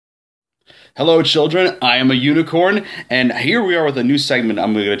Hello, children. I am a unicorn, and here we are with a new segment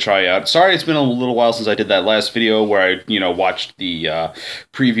I'm going to try out. Sorry, it's been a little while since I did that last video where I, watched the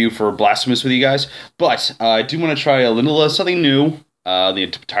preview for Blasphemous with you guys. But I do want to try a little something new. The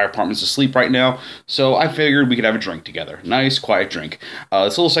entire apartment's asleep right now, so I figured we could have a drink together. Nice, quiet drink.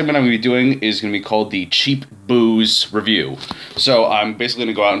 This little segment I'm going to be doing is going to be called the Cheap Booze Review. So I'm basically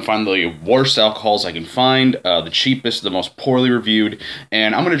going to go out and find the worst alcohols I can find, the cheapest, the most poorly reviewed,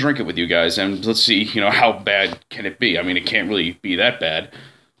 and I'm going to drink it with you guys, and let's see, how bad can it be? I mean, it can't really be that bad.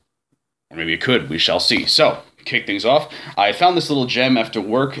 Or maybe it could. We shall see. So, kick things off. I found this little gem after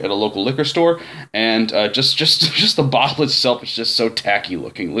work at a local liquor store, and just the bottle itself is just so tacky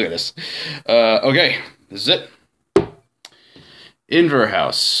looking. Look at this. Okay, this is it. Inver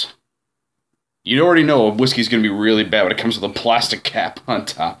House. You already know a whiskey's gonna be really bad when it comes with a plastic cap on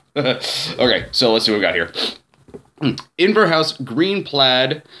top. Okay, so let's see what we got here. Inver House Green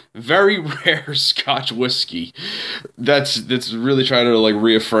Plaid, very rare Scotch whiskey. That's really trying to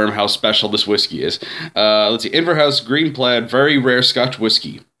reaffirm how special this whiskey is. Let's see, Inver House Green Plaid, very rare Scotch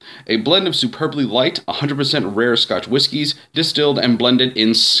whiskey. A blend of superbly light, 100% rare Scotch whiskies, distilled and blended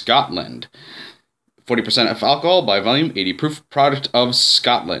in Scotland. 40% of alcohol by volume, 80 proof, product of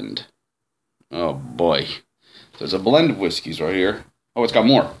Scotland. Oh boy. There's a blend of whiskeys right here. Oh, it's got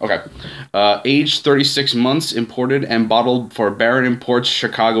more. Okay. Aged 36 months, imported and bottled for Barron Imports,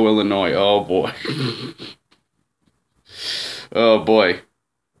 Chicago, Illinois. Oh, boy. Oh, boy.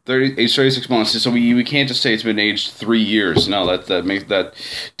 Aged 36 months. So we can't just say it's been aged 3 years. No, that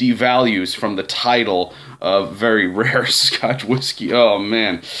devalues from the title of very rare Scotch whiskey. Oh,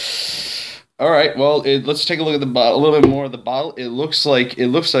 man. All right, well, let's take a look at the bottle. A little bit more of the bottle. It looks like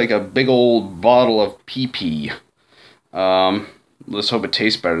a big old bottle of pee-pee. Let's hope it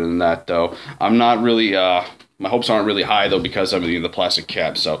tastes better than that, though. I'm not really, my hopes aren't really high, though, because of the plastic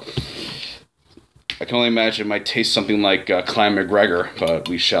cap, so I can only imagine it might taste something like Clan McGregor, but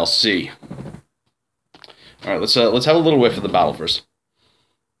we shall see. All right, let's have a little whiff of the bottle first.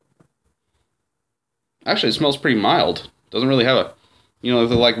 Actually, it smells pretty mild. Doesn't really have a,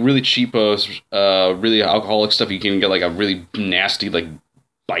 the really cheap, really alcoholic stuff. You can get a really nasty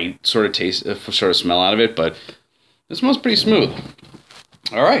bite sort of taste, sort of smell out of it, but it smells pretty smooth.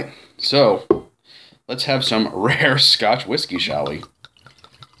 All right, so let's have some rare Scotch whiskey, shall we?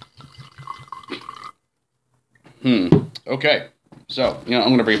 Okay, so, I'm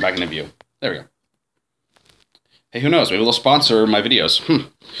going to bring it back into view. There we go. Hey, who knows? Maybe they'll sponsor my videos.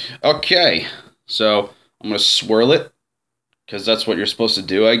 Okay, so I'm going to swirl it, because that's what you're supposed to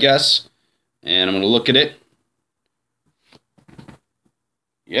do, I guess. And I'm going to look at it.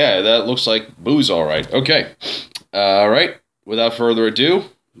 Yeah, that looks like booze, all right. Okay. All right, without further ado,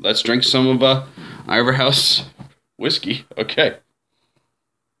 let's drink some of Inver House whiskey. Okay.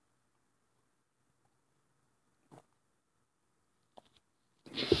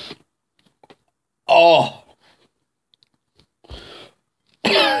 Oh.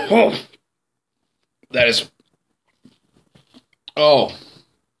 Oh. That is. Oh.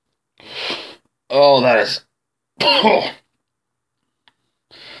 Oh, that is. Oh.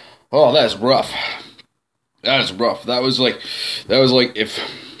 Oh, that is rough. That is rough. That was like if,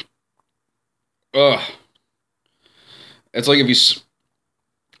 it's like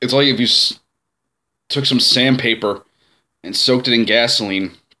if you took some sandpaper and soaked it in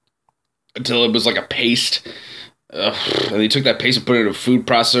gasoline until it was like a paste, and you took that paste and put it in a food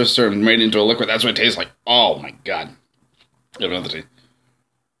processor and made it into a liquid. That's what it tastes like. Oh my god. I have another taste.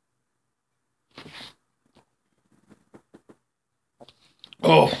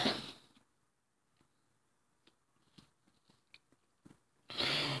 Oh.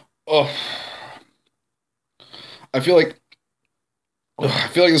 Oh, I feel like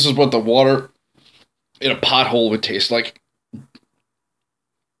this is what the water in a pothole would taste like.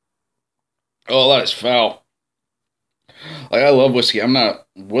 Oh, that is foul. I love whiskey. I'm not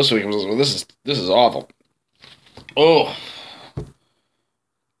whiskey. This is awful. Oh,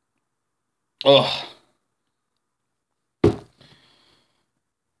 oh.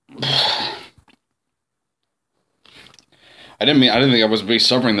 I didn't think I was be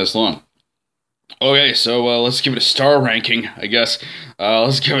suffering this long. Okay, so let's give it a star ranking, I guess.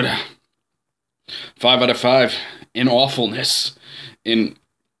 Let's give it a 5 out of 5 in awfulness, in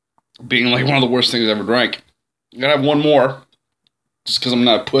being one of the worst things I ever drank. I'm gonna have one more, just because I'm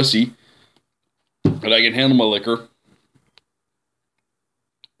not a pussy, but I can handle my liquor.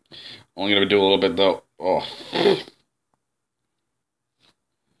 Only gonna do a little bit though. Oh.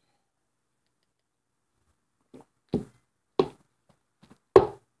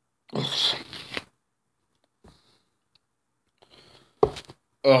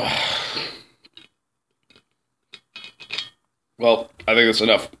 Well, I think that's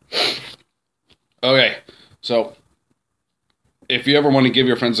enough. Okay, so if you ever want to give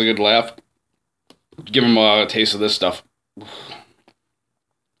your friends a good laugh, give them a taste of this stuff.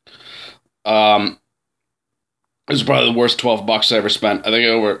 This is probably the worst $12 I ever spent. I think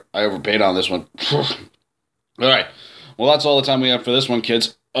I overpaid on this one. All right. Well, that's all the time we have for this one,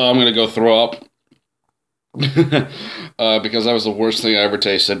 kids. I'm gonna go throw up because that was the worst thing I ever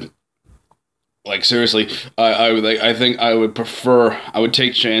tasted. Like seriously, I think I would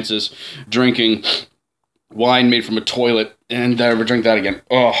take chances drinking wine made from a toilet and never drink that again.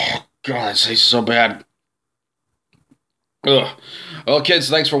 Oh God, it tastes so bad. Ugh. Well, kids,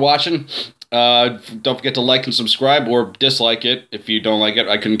 thanks for watching. Don't forget to like and subscribe, or dislike it if you don't like it.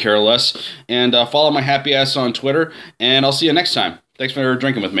 I couldn't care less. And follow my happy ass on Twitter, and I'll see you next time. Thanks for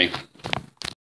drinking with me.